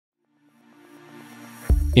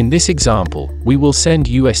In this example, we will send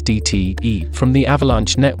USDT.e from the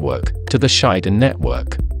Avalanche network to the Shiden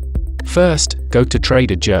network. First, go to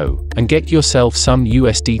Trader Joe and get yourself some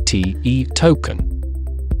USDT.e token.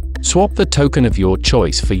 Swap the token of your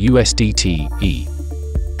choice for USDT.e.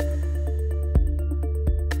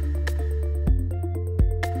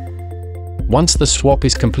 Once the swap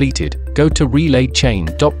is completed, go to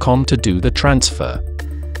RelayChain.com to do the transfer.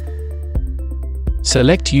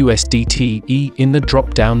 Select USDT.e in the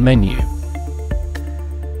drop-down menu.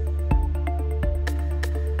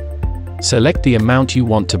 Select the amount you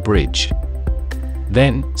want to bridge.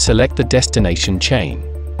 Then, select the destination chain.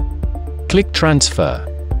 Click Transfer.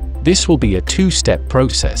 This will be a two-step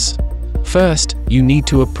process. First, you need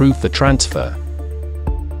to approve the transfer.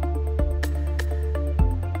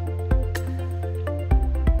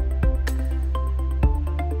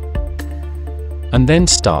 And then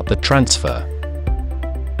start the transfer.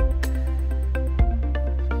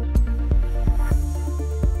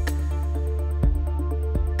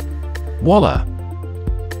 Voila!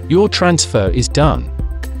 Your transfer is done.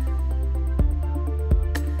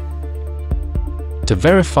 To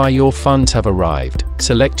verify your funds have arrived,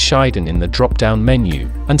 select Shiden in the drop-down menu,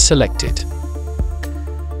 and select it.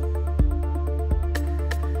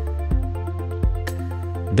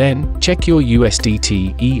 Then, check your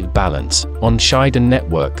USDT.e balance on Shiden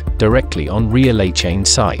network directly on RelayChain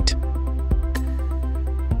site.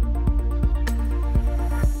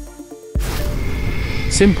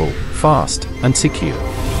 Simple, fast, and secure.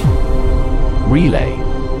 Relay.